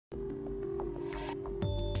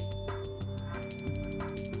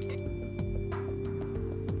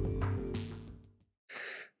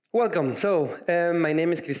Welcome. My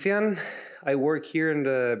name is Cristián. I work here in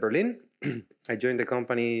Berlin. I joined the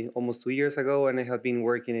company almost 2 years ago, and I have been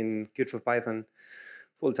working in Qt for Python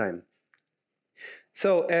full time.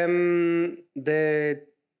 The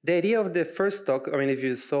idea of the first talk, I mean, if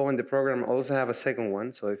you saw in the program, I also have a second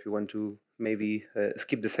one. So if you want to maybe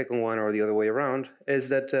skip the second one or the other way around, is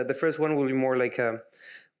that the first one will be more like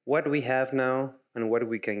what we have now and what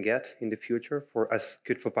we can get in the future for us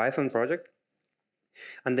Qt for Python project.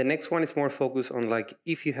 And the next one is more focused on like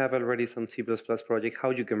if you have already some C++ project,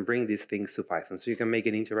 how you can bring these things to Python, so you can make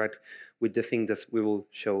it interact with the thing that we will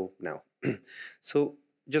show now. I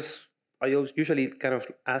usually kind of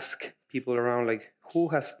ask people around like who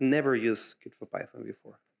has never used Qt for Python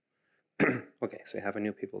before. Okay, so you have a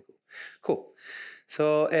new people. Cool.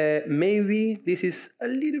 So maybe this is a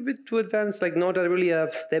little bit too advanced, like not a really a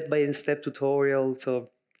step-by-step tutorial.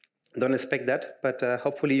 So don't expect that, but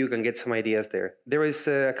hopefully you can get some ideas there. There is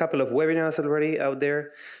a couple of webinars already out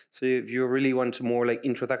there. So if you really want more like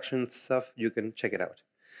introduction stuff, you can check it out.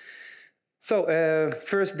 So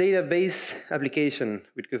first database application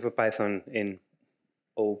with Qt for Python in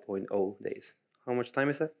 0.0 days. How much time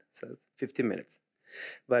is that? So it's 15 minutes.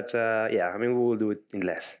 But yeah, I mean, we will do it in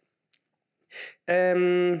less.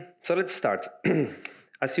 So let's start.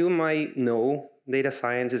 As you might know, data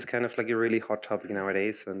science is kind of like a really hot topic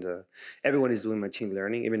nowadays, and everyone is doing machine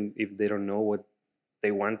learning, even if they don't know what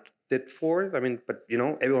they want it for. I mean, but you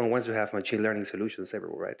know, everyone wants to have machine learning solutions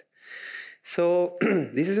everywhere, right? So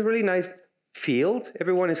this is a really nice field.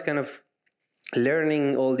 Everyone is kind of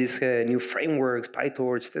learning all these new frameworks,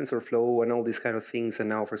 PyTorch, TensorFlow, and all these kind of things. And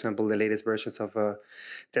now, for example, the latest versions of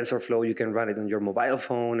TensorFlow, you can run it on your mobile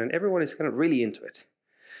phone, and everyone is kind of really into it.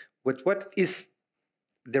 But what is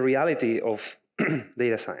the reality of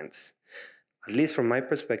data science? At least from my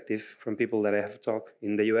perspective, from people that I have talked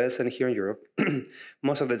in the US and here in Europe,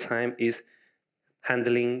 most of the time is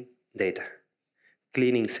handling data,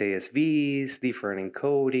 cleaning CSVs, different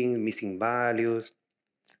encoding, missing values,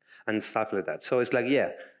 and stuff like that. So it's like,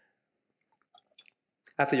 yeah,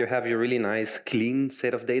 after you have your really nice, clean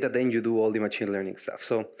set of data, then you do all the machine learning stuff.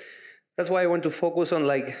 So that's why I want to focus on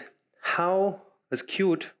like how, as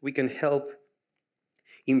Qt, we can help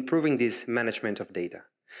improving this management of data.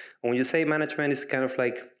 And when you say management, it's kind of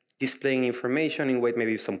like displaying information in way,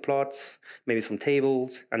 maybe some plots, maybe some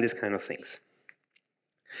tables, and these kind of things.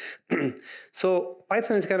 So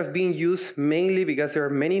Python is kind of being used mainly because there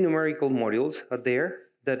are many numerical modules out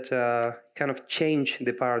there that kind of change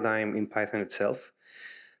the paradigm in Python itself.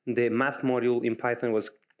 The math module in Python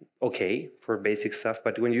was okay for basic stuff,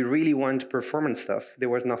 but when you really want performance stuff, there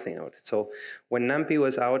was nothing out. So when NumPy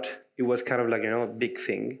was out, it was kind of like, you know, a big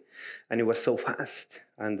thing, and it was so fast.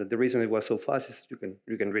 And the reason it was so fast is you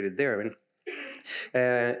can read it there. I mean,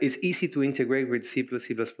 it's easy to integrate with C++,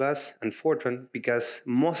 C++, and Fortran because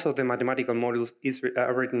most of the mathematical modules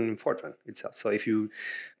are written in Fortran itself. So if you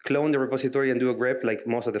clone the repository and do a grep, like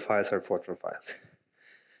most of the files are Fortran files.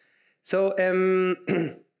 So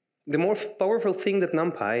the more powerful thing that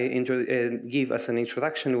NumPy gave as an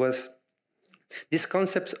introduction was this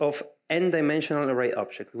concept of n-dimensional array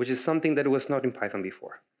object, which is something that was not in Python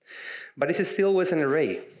before. But it still was an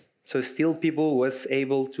array. So still people was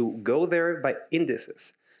able to go there by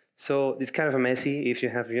indices. So it's kind of messy if you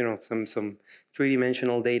have, you know, some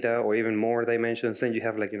three-dimensional data or even more dimensions, then you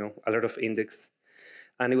have like, you know, a lot of index.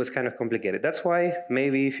 And it was kind of complicated. That's why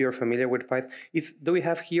maybe if you're familiar with Python, do we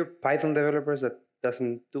have here Python developers that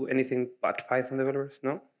doesn't do anything but Python developers?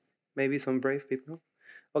 No? Maybe some brave people? No?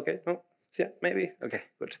 Okay, no? Yeah, maybe? Okay,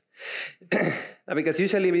 good. Because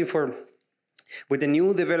usually with the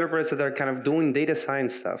new developers that are kind of doing data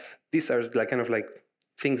science stuff, these are like kind of like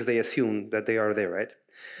things they assume that they are there, right?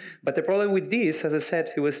 But the problem with this, as I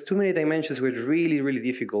said, it was too many dimensions were really, really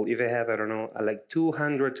difficult. If I have, I don't know, like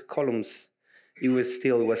 200 columns, it was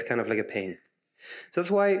kind of like a pain. So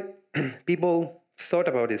that's why people thought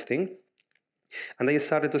about this thing, and they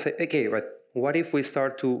started to say, okay, right, what if we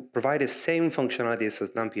start to provide the same functionalities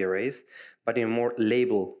as NumPy arrays, but in a more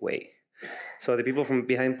label way? So the people from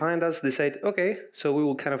behind Pandas decide, okay, so we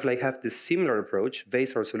will kind of like have this similar approach,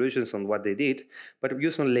 base our solutions on what they did, but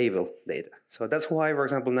use on label data. So that's why, for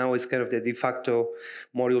example, now it's kind of the de facto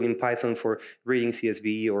module in Python for reading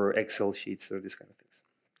CSV or Excel sheets or these kind of things.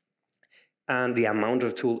 And the amount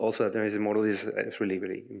of tool also that there is a model is really,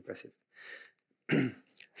 really impressive.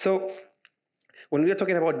 So when we are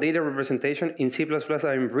talking about data representation in C++,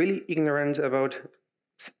 I'm really ignorant about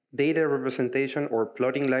data representation or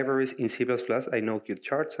plotting libraries in C++. I know Qt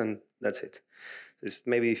charts, and that's it.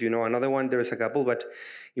 Maybe if you know another one, there's a couple, but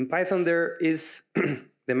in Python there is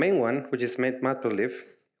the main one, which is matplotlib,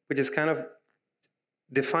 which is kind of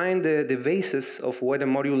define the basis of what a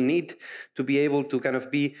module need to be able to kind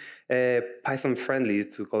of be Python friendly,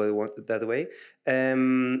 to call it that way.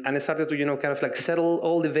 And I started to, kind of like settle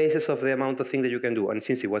all the bases of the amount of things that you can do. And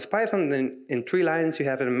since it was Python, then in 3 lines, you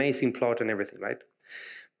have an amazing plot and everything, right?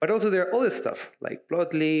 But also there are other stuff like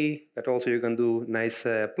Plotly, that also you can do nice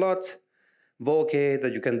plots, Bokeh,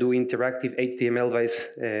 that you can do interactive HTML-based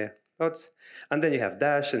plots. And then you have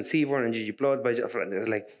Dash and Seaborn and ggplot, but there's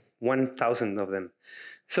like 1,000 of them.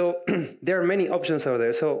 So there are many options out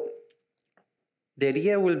there. So the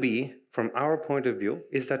idea will be, from our point of view,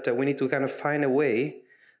 is that we need to kind of find a way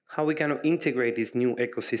how we kind of integrate this new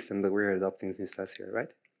ecosystem that we're adopting since last year, right?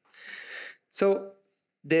 So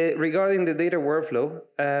regarding the data workflow,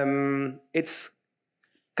 it's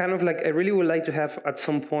kind of like I really would like to have at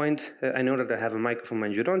some point, I know that I have a microphone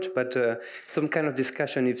and you don't, but some kind of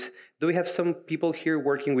discussion. Do we have some people here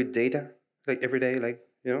working with data, like every day, like,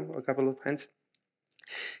 a couple of hands?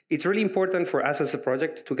 It's really important for us as a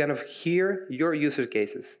project to kind of hear your user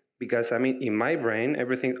cases. Because, I mean, in my brain,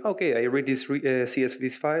 everything, okay, I read this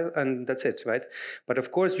CSV file and that's it, right? But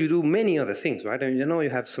of course, you do many other things, right? And you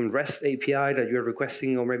have some REST API that you're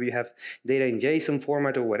requesting, or maybe you have data in JSON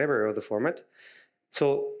format or whatever other format.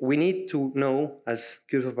 So we need to know, as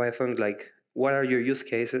Qt for Python, like, what are your use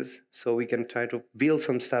cases, so we can try to build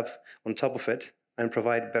some stuff on top of it and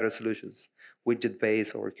provide better solutions,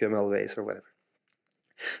 widget-based or QML-based or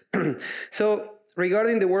whatever. So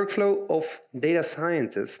regarding the workflow of data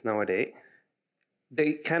scientists nowadays,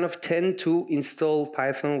 they kind of tend to install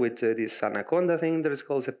Python with this Anaconda thing that is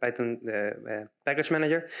called a Python package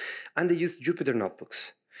manager, and they use Jupyter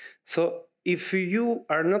notebooks. So if you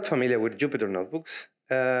are not familiar with Jupyter notebooks,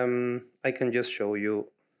 I can just show you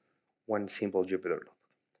one simple Jupyter notebook.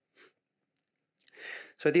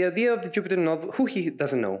 So the idea of the Jupyter notebook, who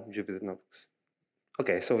doesn't know Jupyter notebooks?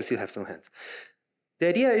 Okay, so we still have some hands. The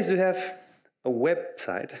idea is to have a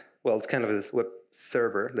website. Well, it's kind of this web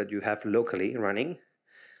server that you have locally running,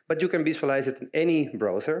 but you can visualize it in any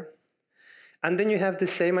browser. And then you have the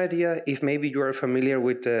same idea if maybe you are familiar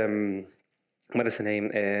with, what is the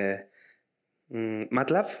name?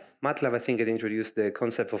 MATLAB. MATLAB, I think, it introduced the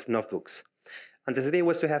concept of notebooks. And the idea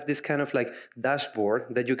was to have this kind of like dashboard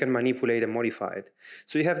that you can manipulate and modify it.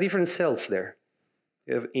 So you have different cells there.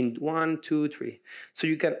 You have in 1, 2, 3. So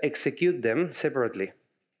you can execute them separately.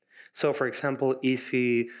 So for example, if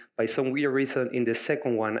by some weird reason in the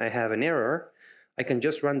second one I have an error, I can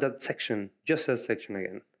just run that section, just that section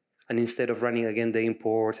again. And instead of running again the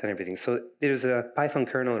import and everything. So there's a Python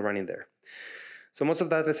kernel running there. So most of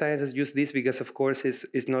data scientists use this because, of course,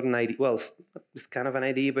 it's not an IDE. Well, it's kind of an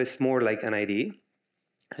IDE, but it's more like an IDE.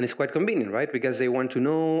 And it's quite convenient, right? Because they want to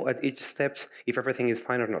know at each step if everything is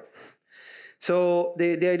fine or not. So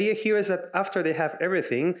the idea here is that after they have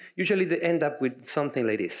everything, usually they end up with something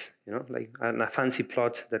like this, like a fancy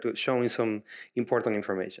plot that is showing some important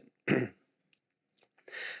information.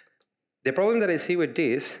 The problem that I see with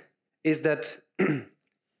this is that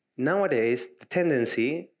nowadays the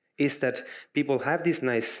tendency is that people have these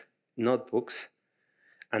nice notebooks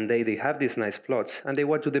and they have these nice plots and they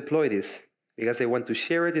want to deploy this because they want to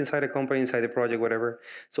share it inside a company, inside a project, whatever,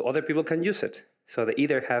 so other people can use it. So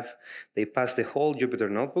they pass the whole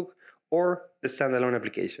Jupyter notebook or the standalone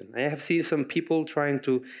application. I have seen some people trying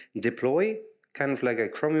to deploy kind of like a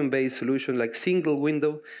Chromium-based solution, like single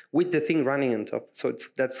window with the thing running on top. So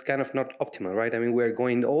that's kind of not optimal, right? I mean, we're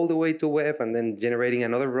going all the way to web and then generating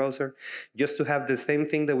another browser just to have the same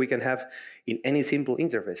thing that we can have in any simple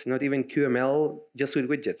interface, not even QML, just with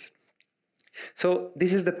widgets. So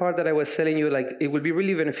this is the part that I was telling you, like it will be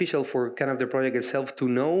really beneficial for kind of the project itself to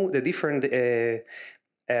know the different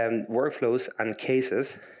workflows and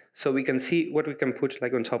cases so we can see what we can put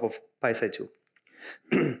like on top of PySide 2.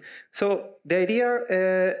 So the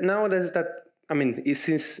idea now is that, I mean,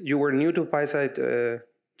 since you were new to PySide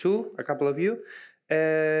 2, a couple of you,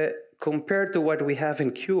 compared to what we have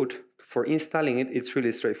in Qt for installing it, it's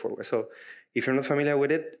really straightforward. So if you're not familiar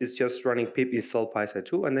with it, it's just running pip install PySide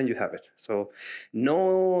 2, and then you have it. So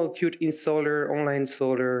no Qt installer, online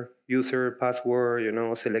installer, user, password,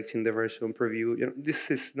 selecting the version, preview,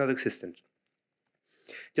 this is not existent.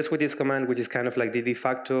 Just with this command, which is kind of like the de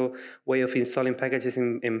facto way of installing packages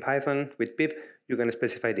in Python with pip, you're going to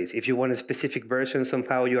specify this. If you want a specific version,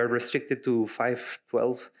 somehow you are restricted to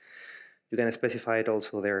 5.12, you're going to specify it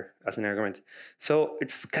also there as an argument. So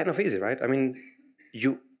it's kind of easy, right? I mean,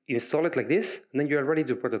 you install it like this, and then you are ready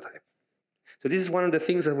to prototype. So this is one of the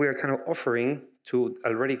things that we are kind of offering to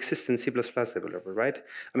already existing C++ developer, right?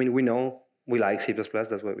 I mean, we know we like C++, that's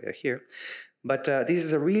why we are here. But this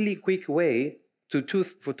is a really quick way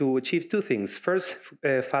to achieve two things. First,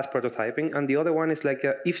 fast prototyping, and the other one is like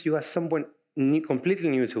if you are someone completely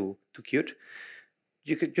new to Qt,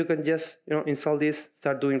 you can just install this,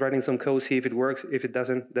 start writing some code, see if it works. If it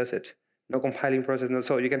doesn't, that's it. No compiling process, no.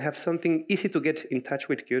 So you can have something easy to get in touch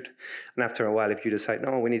with Qt, and after a while, if you decide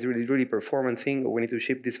no, we need really performant thing, or we need to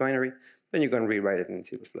ship this binary, then you can rewrite it in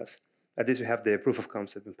C++. At least you have the proof of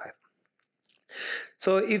concept in Python.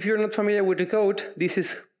 So if you're not familiar with the code, this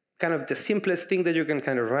is kind of the simplest thing that you can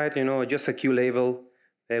kind of write, just a Q label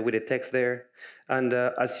with a text there. And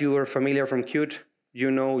as you are familiar from Qt,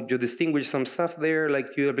 you distinguish some stuff there,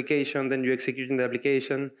 like Qt application, then you execute in the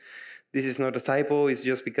application. This is not a typo, it's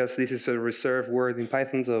just because this is a reserved word in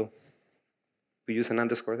Python, so we use an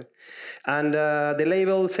underscore there. And the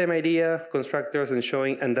label, same idea, constructors and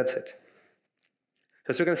showing, and that's it.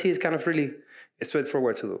 As you can see, it's kind of really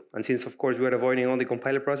straightforward to do. And since, of course, we're avoiding all the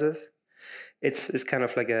compiler process, it's kind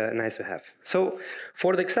of like a nice to have. So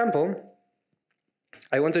for the example,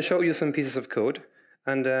 I want to show you some pieces of code.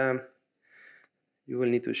 And you will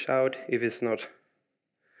need to shout if it's not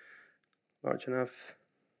large enough.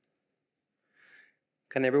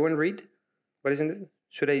 Can everyone read? What is in it?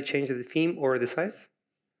 Should I change the theme or the size?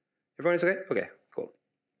 Everyone is okay? Okay, cool.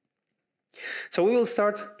 So we will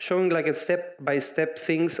start showing like a step-by-step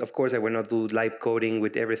things. Of course, I will not do live coding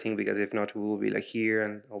with everything, because if not, we will be like here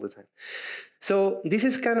and all the time. So this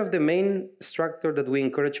is kind of the main structure that we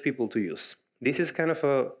encourage people to use. This is kind of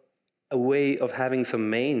a way of having some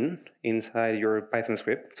main inside your Python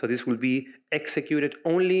script. So this will be executed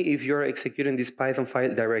only if you're executing this Python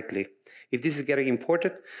file directly. If this is getting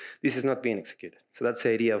imported, this is not being executed. So that's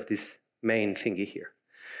the idea of this main thingy here.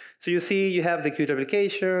 So you see you have the Qt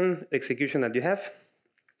application, execution that you have,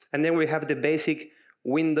 and then we have the basic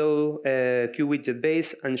window, Q widget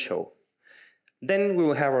base, and show. Then we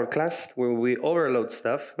will have our class where we overload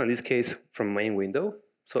stuff, in this case from main window.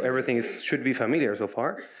 So everything should be familiar so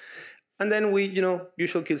far. And then we,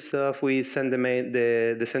 usual Qt stuff, we send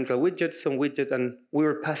the central widget, some widget, and we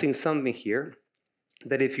were passing something here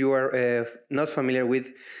that if you are not familiar with,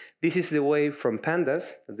 this is the way from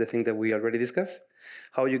pandas, the thing that we already discussed,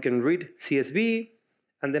 how you can read CSV,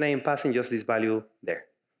 and then I am passing just this value there,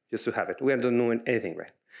 just to have it. We are not doing anything,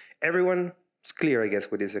 right? Everyone is clear, I guess,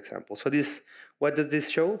 with this example. So this, what does this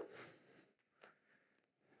show?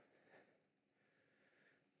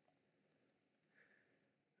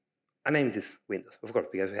 I named this Windows, of course,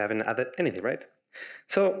 because we haven't added anything, right?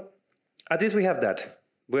 So at least we have that.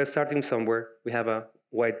 We're starting somewhere. We have a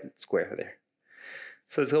white square there.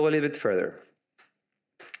 So let's go a little bit further.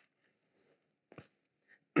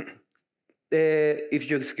 If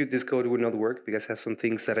you execute this code, it will not work because I have some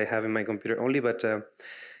things that I have in my computer only, but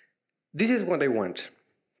this is what I want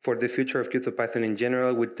for the future of Qt Python in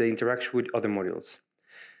general with the interaction with other modules.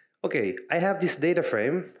 Okay, I have this data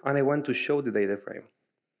frame and I want to show the data frame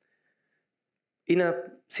in a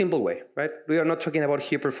simple way, right? We are not talking about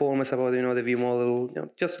here performance, about the view model.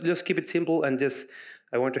 Just keep it simple and just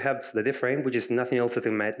I want to have the data frame, which is nothing else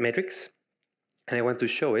than a matrix, and I want to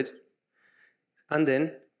show it, and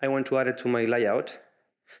then I want to add it to my layout.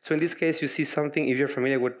 So in this case, you see something. If you're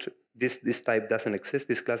familiar with this type doesn't exist,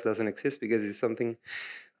 this class doesn't exist because it's something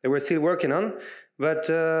that we're still working on. But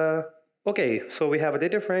okay, so we have a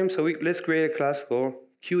data frame. So let's create a class called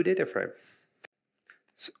QDataFrame.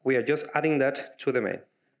 So we are just adding that to the main.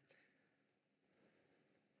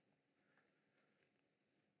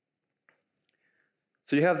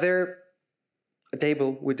 So you have there a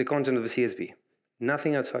table with the content of the CSV,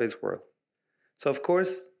 nothing outside its world. So of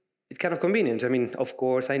course, it's kind of convenient. I mean, of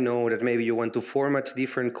course, I know that maybe you want to format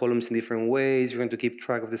different columns in different ways. You want to keep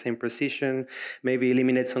track of the same precision, maybe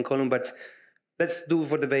eliminate some column, but let's do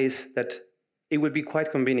for the base that it would be quite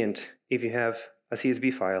convenient if you have a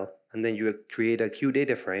CSV file and then you create a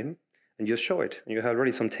QData frame and just show it. And you have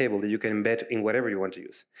already some table that you can embed in whatever you want to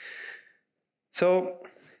use. So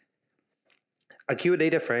a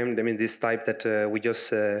QData frame, I mean, this type that we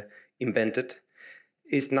just invented,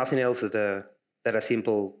 is nothing else than a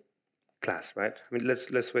simple class, right? I mean, let's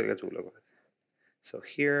wait to look at it. So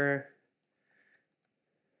here,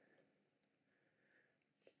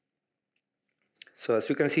 so as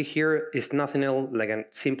you can see here, it's nothing else like a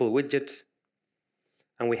simple widget,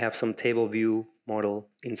 and we have some table view model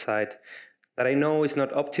inside that I know is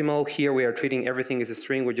not optimal. Here we are treating everything as a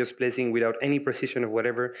string. We're just placing without any precision of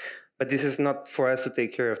whatever, but this is not for us to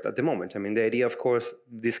take care of at the moment. I mean, the idea, of course,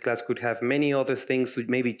 this class could have many other things to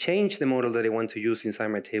maybe change the model that I want to use inside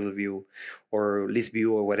my table view or list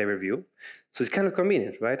view or whatever view. So it's kind of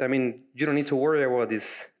convenient, right? I mean, you don't need to worry about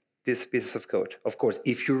this pieces of code. Of course,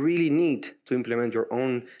 if you really need to implement your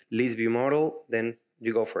own list view model, then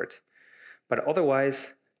you go for it. But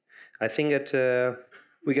otherwise, I think that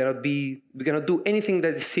we cannot do anything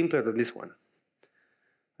that is simpler than this one.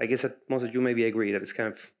 I guess that most of you maybe agree that it's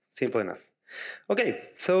kind of simple enough. Okay,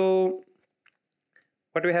 so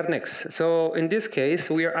what do we have next? So in this case,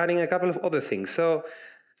 we are adding a couple of other things. So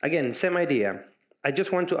again, same idea. I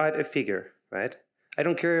just want to add a figure, right? I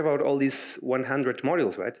don't care about all these 100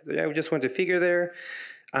 modules, right? I just want a figure there.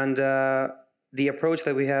 And the approach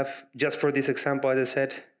that we have just for this example, as I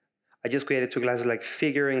said, I just created two classes like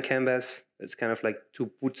figure and canvas. It's kind of like to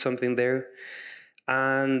put something there.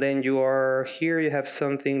 And then you have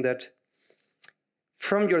something that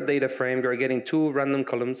from your data frame, you're getting two random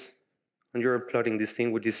columns and you're plotting this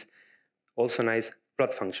thing with this also nice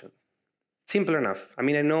plot function. Simple enough. I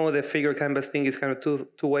mean, I know the figure canvas thing is kind of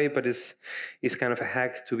two-way, but it's kind of a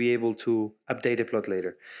hack to be able to update a plot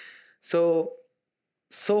later. So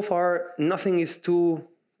far, nothing is too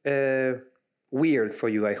weird for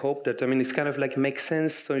you, I hope. That, I mean, it's kind of like makes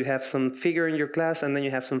sense. So you have some figure in your class, and then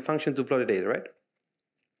you have some function to plot the data, right?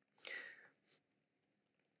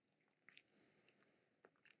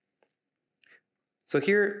 So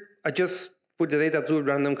here, I just put the data through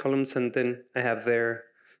random columns, and then I have there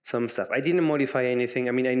some stuff. I didn't modify anything.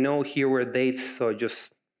 I mean, I know here were dates, so I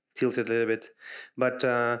just tilted a little bit. But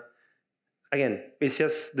again, it's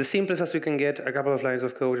just the simplest as you can get, a couple of lines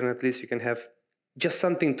of code, and at least you can have just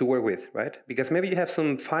something to work with, right? Because maybe you have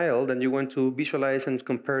some file that you want to visualize and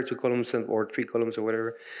compare two columns or three columns or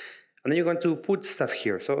whatever, and then you're going to put stuff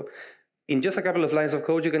here. So in just a couple of lines of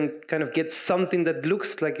code, you can kind of get something that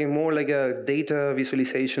looks like more like a data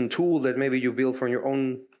visualization tool that maybe you build for your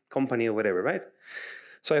own company or whatever, right?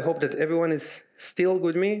 So I hope that everyone is still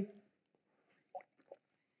with me.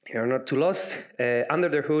 You're not too lost. Under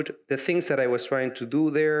the hood, the things that I was trying to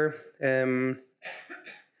do there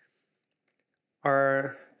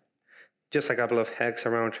are just a couple of hacks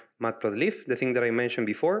around matplotlib, the thing that I mentioned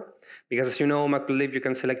before. Because as you know, matplotlib, you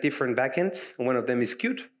can select different backends, and one of them is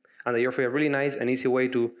Qt. And they offer a really nice and easy way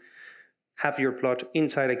to have your plot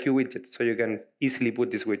inside a Q widget, so you can easily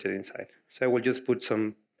put this widget inside. So I will just put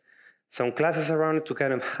some classes around it to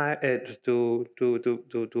kind of hide, to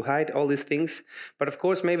hide all these things. But of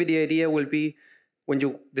course, maybe the idea will be when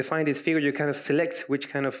you define this figure, you kind of select which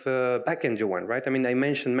kind of backend you want, right? I mean, I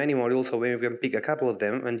mentioned many modules, so maybe we can pick a couple of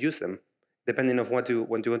them and use them, depending on what you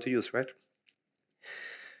want to use, right?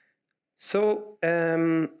 So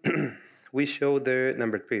we show the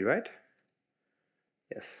number 3, right?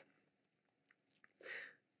 Yes.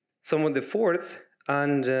 So on the fourth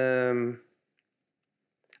and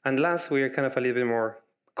last, we are kind of a little bit more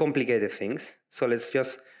complicated things. So let's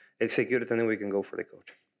just execute it and then we can go for the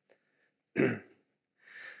code.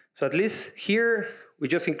 So at least here, we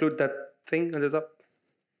just include that thing on the top.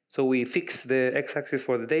 So we fix the x-axis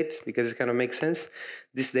for the date because it kind of makes sense.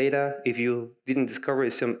 This data, if you didn't discover,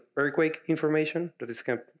 is some earthquake information. That is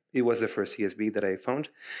kind of, it was the first CSV that I found.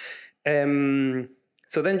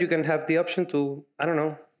 So then you can have the option to, I don't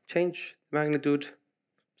know, change magnitude,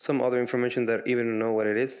 some other information that even don't know what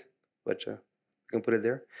it is, but you can put it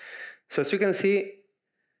there. So as you can see,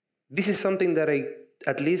 this is something that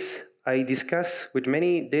I discuss with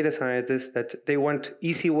many data scientists, that they want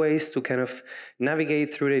easy ways to kind of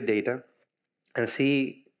navigate through the data and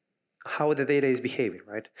see how the data is behaving,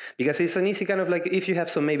 right? Because it's an easy kind of like, if you have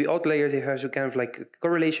some maybe outliers, you have some kind of like a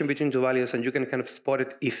correlation between two values, and you can kind of spot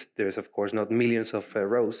it if there's, of course, not millions of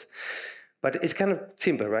rows. But it's kind of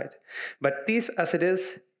simple, right? But this, as it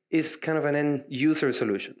is kind of an end user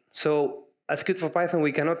solution. So as Qt for Python,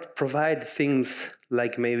 we cannot provide things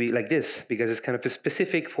like maybe like this, because it's kind of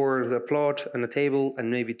specific for the plot and a table and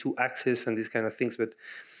maybe two axes and these kind of things. But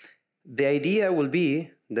the idea will be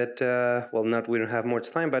that, we don't have much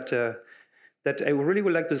time, but that I really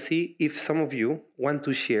would like to see if some of you want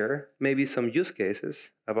to share maybe some use cases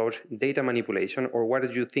about data manipulation, or what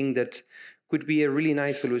do you think that could be a really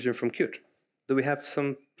nice solution from Qt. Do we have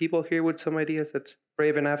some people here with some ideas that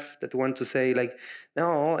brave enough that want to say like,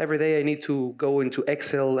 no, every day I need to go into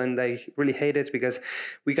Excel and I really hate it? Because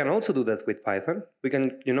we can also do that with Python. We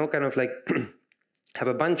can, kind of like have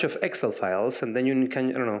a bunch of Excel files, and then you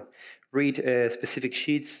can, read specific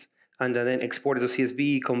sheets and then export it to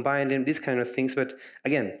CSV, combine them, these kind of things. But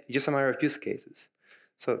again, just a matter of use cases.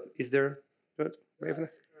 So is there, brave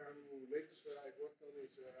enough? Latest that I worked on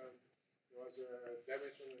is there was a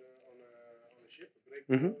damage on a ship, a brake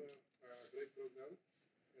broke down,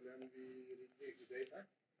 and then we retrieved the data,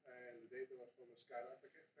 and the data was from a Scala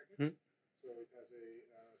package, so it has a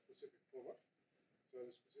specific format. So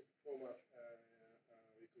the specific format,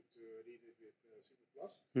 we could read it with C++,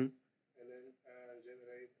 and then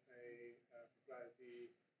generate a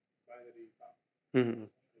proprietary binary file.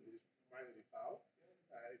 And this binary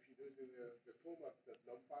format that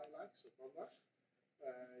NumPy likes, so pandas,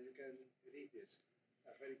 you can read this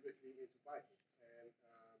very quickly into Python. And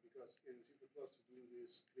because in C++ to do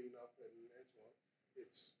this cleanup and so on,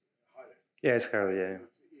 it's harder. Yeah, it's harder, yeah.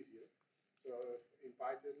 It's easier. So in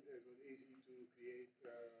Python, it was easy to create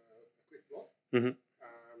a quick plot,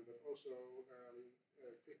 but also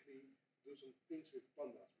quickly do some things with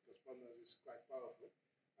pandas, because pandas is quite powerful.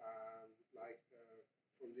 Like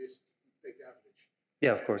from this, take the average.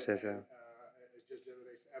 Yeah, of course, yes, yeah. It just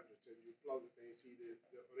generates the average, and you plot it and you see the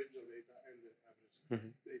original data and the average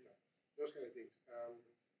data. Those kind of things.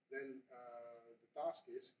 Then the task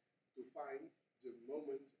is to find the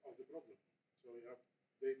moment of the problem. So you have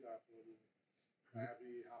data from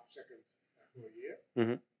every half second for a year.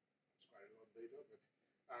 It's quite a lot of data, but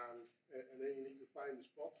and then you need to find the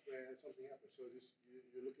spot where something happens. So this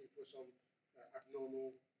you're looking for some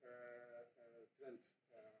abnormal trend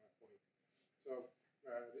point. So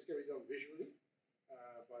this can be done visually,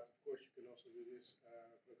 but of course you can also do this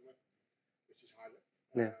programmatically, which is harder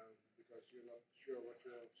because you're not sure what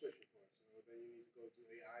you're searching for. So then you need to go to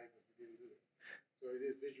AI, but you didn't do it. So it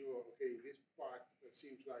is visual. Okay, this part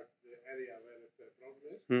seems like the area where the problem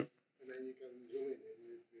is, and then you can zoom in and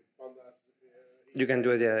with pandas. You can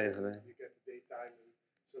do it, yeah. You get the datetime and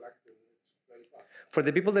select it. It's very fast. For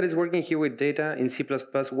the people that is working here with data in C++,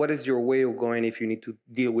 what is your way of going if you need to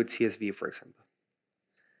deal with CSV, for example?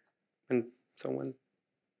 And someone?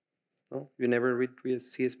 No? You never read with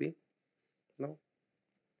CSV? No?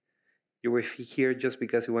 You were here just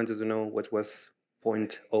because you wanted to know what was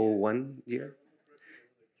 0.01 year?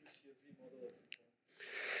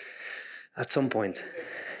 At some point.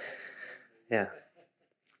 Yeah.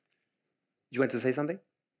 You want to say something?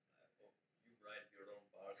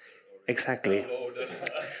 Exactly.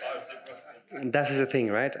 That is the thing,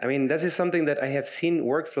 right? I mean, that is something that I have seen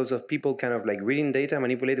workflows of people kind of like reading data,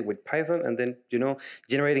 manipulated with Python, and then,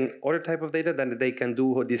 generating other type of data that they can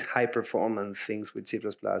do these high performance things with C++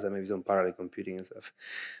 and maybe some parallel computing and stuff.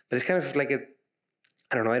 But it's kind of like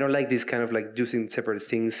I don't know, I don't like this kind of like using separate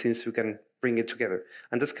things since we can bring it together.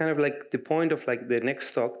 And that's kind of like the point of like the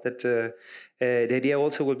next talk, that the idea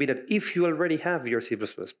also will be that if you already have your C++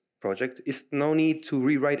 project, it's no need to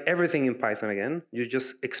rewrite everything in Python again. You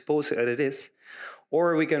just expose it as it is.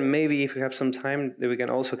 Or we can maybe, if we have some time, we can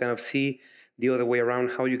also kind of see the other way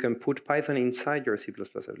around, how you can put Python inside your C++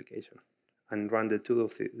 application and run the two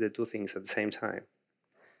things at the same time.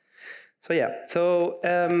 So yeah, so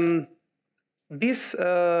this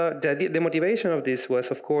the motivation of this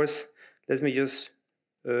was, of course, let me just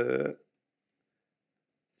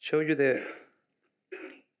show you the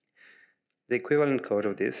equivalent code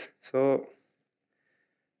of this. So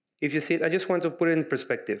if you see it, I just want to put it in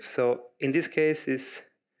perspective. So in this case is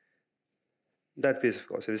that piece of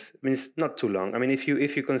code. So it's not too long. I mean, if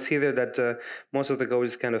you consider that most of the code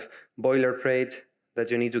is kind of boilerplate, that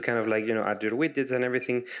you need to kind of like, add your widgets and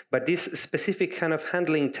everything. But these specific kind of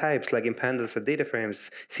handling types, like in pandas or data frames,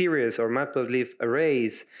 series or matplotlib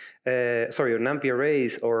arrays, or NumPy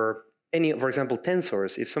arrays, or any, for example,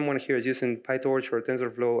 tensors. If someone here is using PyTorch or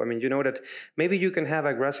TensorFlow, I mean, you know that maybe you can have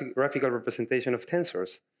a graphical representation of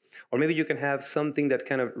tensors. Or maybe you can have something that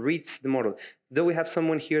kind of reads the model. Do we have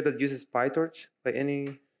someone here that uses PyTorch by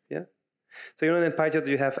any, yeah? So in PyTorch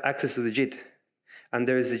you have access to the JIT. And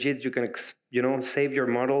there is the JIT, you can, save your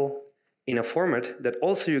model in a format that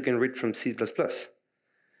also you can read from C++. So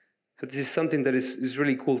this is something that is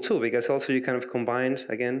really cool too, because also you kind of combined,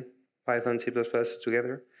 again, Python, C++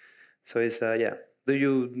 together. So it's, yeah. Do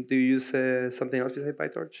you use something else besides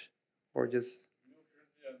PyTorch? Or just? No,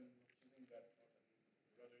 currently I'm not using that.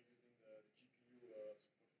 I'm rather using the GPU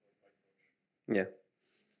support for PyTorch. Yeah.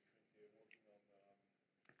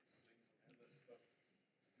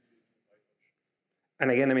 And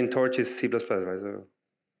again, I mean, Torch is C++, right?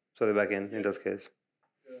 So the backend in that case.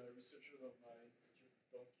 The researchers of my institute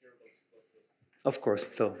don't care about C++. Of course.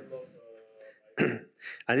 So,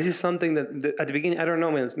 and this is something that at the beginning, I don't know,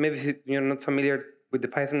 maybe you're not familiar with the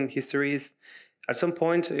Python histories. At some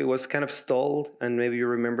point, it was kind of stalled, and maybe you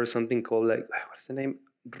remember something called like, what's the name?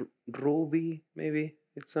 Ruby, maybe?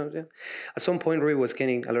 It's something. At some point, Ruby was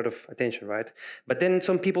gaining a lot of attention, right? But then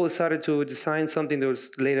some people started to design something that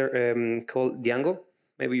was later called Django.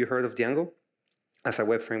 Maybe you heard of Django as a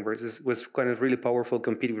web framework. This was kind of really powerful,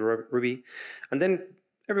 competing with Ruby. And then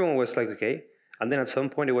everyone was like, okay. And then at some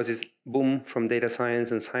point, it was this boom from data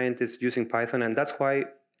science and scientists using Python. And that's why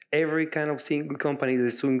every kind of single company that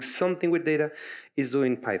is doing something with data is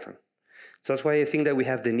doing Python. So that's why I think that we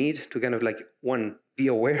have the need to kind of like, one, be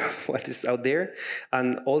aware of what is out there,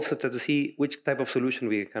 and also to see which type of solution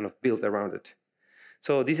we kind of build around it.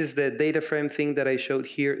 So this is the data frame thing that I showed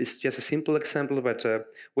here. It's just a simple example, but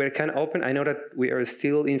we're kind of open. I know that we are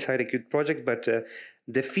still inside a Qt project, but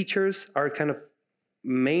the features are kind of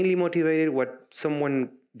mainly motivated what someone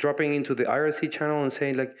dropping into the IRC channel and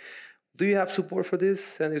saying like, do you have support for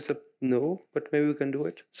this? And it's a no, but maybe we can do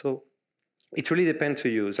it. So it really depends to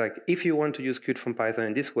you. It's like if you want to use Qt from Python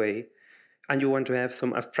in this way, and you want to have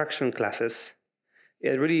some abstraction classes,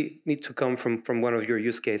 it really needs to come from one of your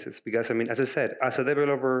use cases. Because I mean, as I said, as a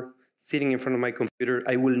developer sitting in front of my computer,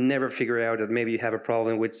 I will never figure out that maybe you have a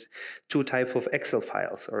problem with two types of Excel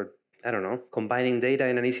files, or I don't know, combining data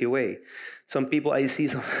in an easy way. Some people I see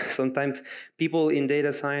sometimes people in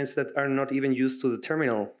data science that are not even used to the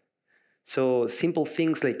terminal. So simple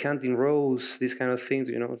things like counting rows, these kind of things,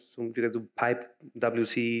 you know, so you have to pipe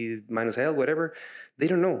WC minus L, whatever, they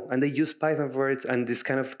don't know, and they use Python for it, and it's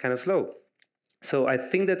kind of slow. So I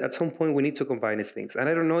think that at some point we need to combine these things. And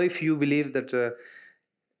I don't know if you believe that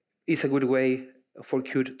it's a good way for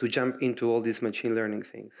Qt to jump into all these machine learning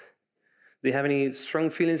things. Do you have any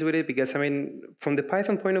strong feelings with it? Because I mean, from the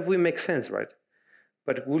Python point of view, it makes sense, right?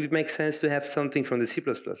 But would it make sense to have something from the C++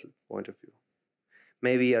 point of view?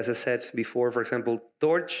 Maybe, as I said before, for example,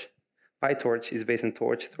 Torch, PyTorch is based on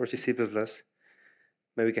Torch. Torch is C++.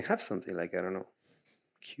 Maybe we can have something like, I don't know,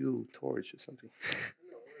 Q Torch or something.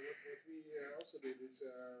 No, what we also did is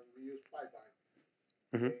we use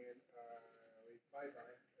PyBind. Mm-hmm. And with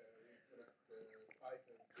PyBind, we connect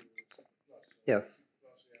Python to C++. So Yeah. C++,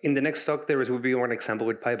 In the next talk, there will be one example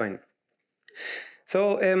with PyBind.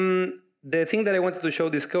 So the thing that I wanted to show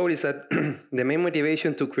this code is that the main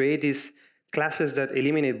motivation to create these classes that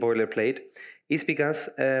eliminate boilerplate is because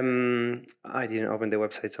I didn't open the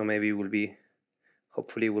website, so maybe it will be,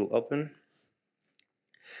 hopefully it will open.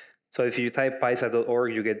 So if you type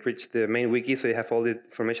pysa.org, you get reach the main wiki, so you have all the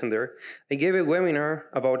information there. I gave a webinar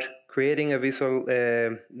about creating a visual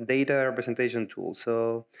data representation tool.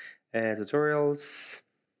 So tutorials.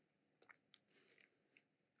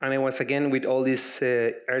 And I was again with all this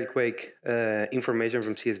earthquake information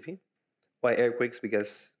from CSV. Why earthquakes?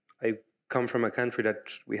 Because I come from a country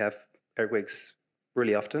that we have earthquakes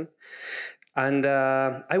really often. And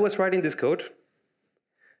I was writing this code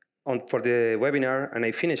for the webinar, and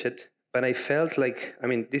I finished it, but I felt like, I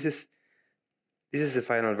mean, this is the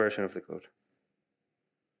final version of the code.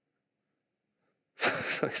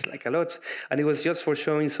 So it's like a lot. And it was just for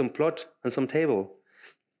showing some plot and some table.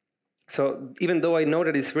 So even though I know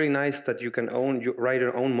that it's really nice that you can write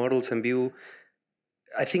your own models and view,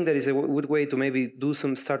 I think that is a good way to maybe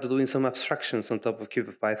start doing some abstractions on top of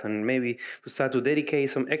Python, maybe to start to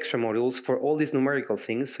dedicate some extra modules for all these numerical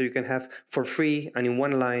things, so you can have for free and in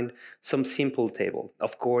one line some simple table.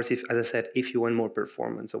 Of course, if, as I said, if you want more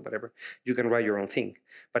performance or whatever, you can write your own thing.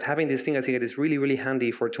 But having this thing, I think it is really, really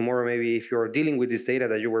handy for tomorrow. Maybe if you're dealing with this data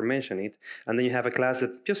that you were mentioning, and then you have a class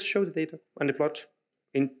that just shows the data and the plot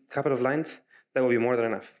in a couple of lines, that will be more than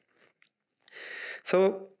enough.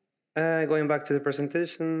 So. Going back to the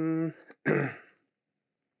presentation,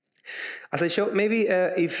 as I showed, maybe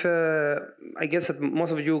if I guess that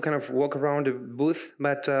most of you kind of walk around the booth,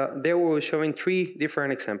 but there we were showing 3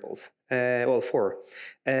 different examples. Well, 4.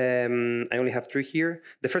 I only have 3 here.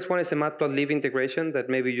 The first one is a matplotlib integration that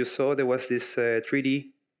maybe you saw. There was this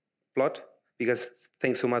 3D plot, because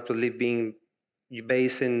thanks to matplotlib being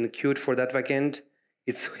based in Qt for that backend,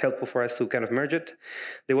 it's helpful for us to kind of merge it.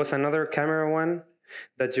 There was another camera one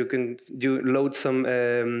that you load some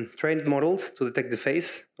trained models to detect the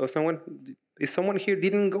face of someone. Is someone here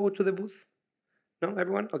didn't go to the booth? No,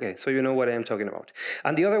 everyone? Okay, so you know what I am talking about.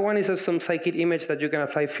 And the other one is of some scikit image that you can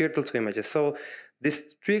apply filter to images. So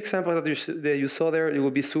these 3 examples that you saw there, it will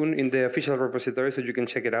be soon in the official repository, so you can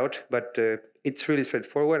check it out. But it's really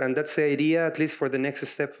straightforward, and that's the idea, at least for the next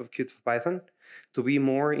step of Qt for Python, to be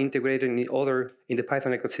more integrated in the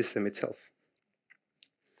Python ecosystem itself.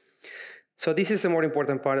 So this is the more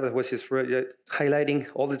important part that was just highlighting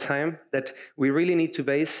all the time, that we really need to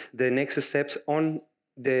base the next steps on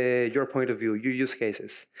your point of view, your use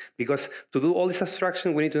cases. Because to do all this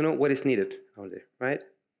abstraction, we need to know what is needed out there, right?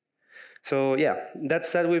 So yeah,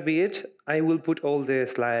 that will be it. I will put all the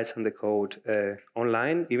slides and the code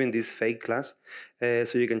online, even this fake class,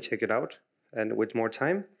 so you can check it out and with more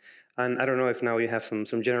time. And I don't know if now you have some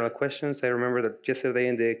general questions. I remember that yesterday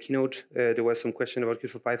in the keynote, there was some question about Qt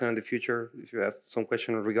for Python in the future. If you have some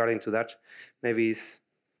question regarding to that, maybe you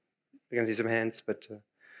can see some hands, but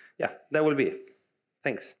yeah, that will be it.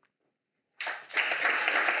 Thanks.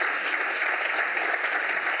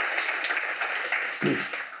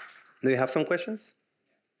 Do you have some questions?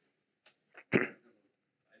 I don't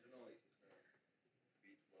know if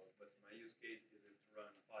it will, but my use case is to run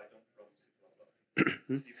Python from C++.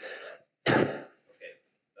 Okay.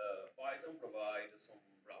 Python provides some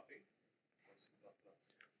wrapping for C++,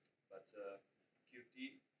 but Qt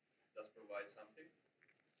does provide something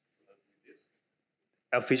to help with this.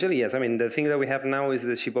 Officially, yes. I mean, the thing that we have now is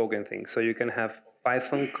the Shiboken thing. So you can have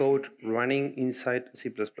Python code running inside C++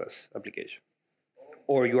 application.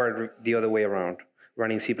 Or you are the other way around,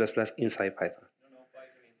 running C++ inside Python. No,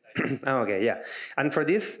 Python inside. Oh, okay, yeah. And for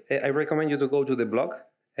this, I recommend you to go to the blog.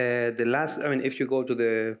 If you go to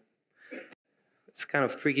the, it's kind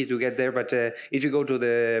of tricky to get there, but if you go to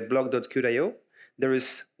the blog.qt.io, there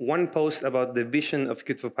is one post about the vision of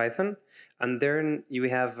Qt for Python, and then you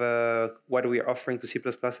have what we are offering to C++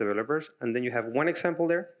 developers, and then you have one example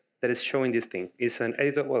there that is showing this thing. It's an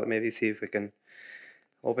editor. Well, maybe see if we can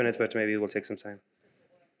open it, but maybe it will take some time.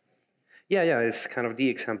 Yeah, it's kind of the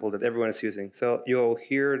example that everyone is using. So you go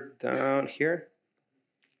here, down here.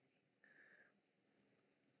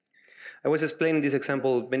 I was explaining this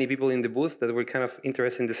example, many people in the booth that were kind of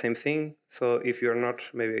interested in the same thing. So if you're not,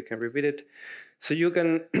 maybe I can repeat it. So you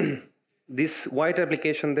can, this white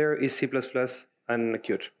application there is C++ and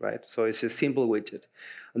Qt, right? So it's a simple widget.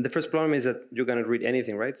 And the first problem is that you cannot read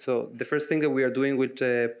anything, right? So the first thing that we are doing with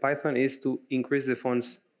Python is to increase the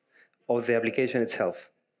fonts of the application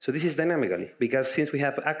itself. So this is dynamically, because since we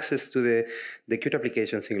have access to the Qt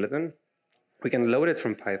application singleton, we can load it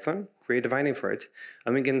from Python, create a binding for it,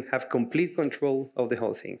 and we can have complete control of the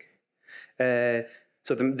whole thing.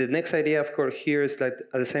 So the next idea, of course, here is that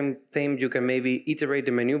at the same time, you can maybe iterate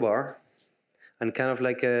the menu bar and kind of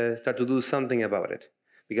like start to do something about it,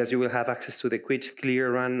 because you will have access to the quit,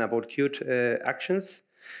 clear, run, about Qt actions.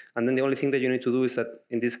 And then the only thing that you need to do is that,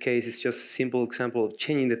 in this case, it's just a simple example of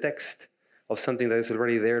changing the text of something that is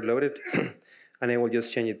already there loaded, and I will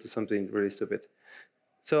just change it to something really stupid.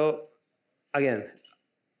 So again,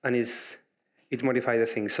 and it modifies the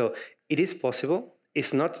thing. So it is possible.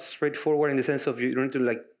 It's not straightforward in the sense of you don't do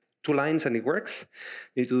like 2 lines and it works.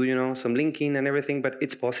 You do some linking and everything, but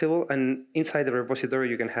it's possible. And inside the repository,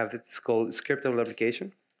 you can have it's called scriptable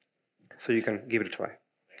application. So you can give it a try.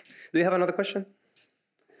 Do you have another question?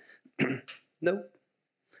 No?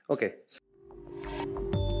 Okay.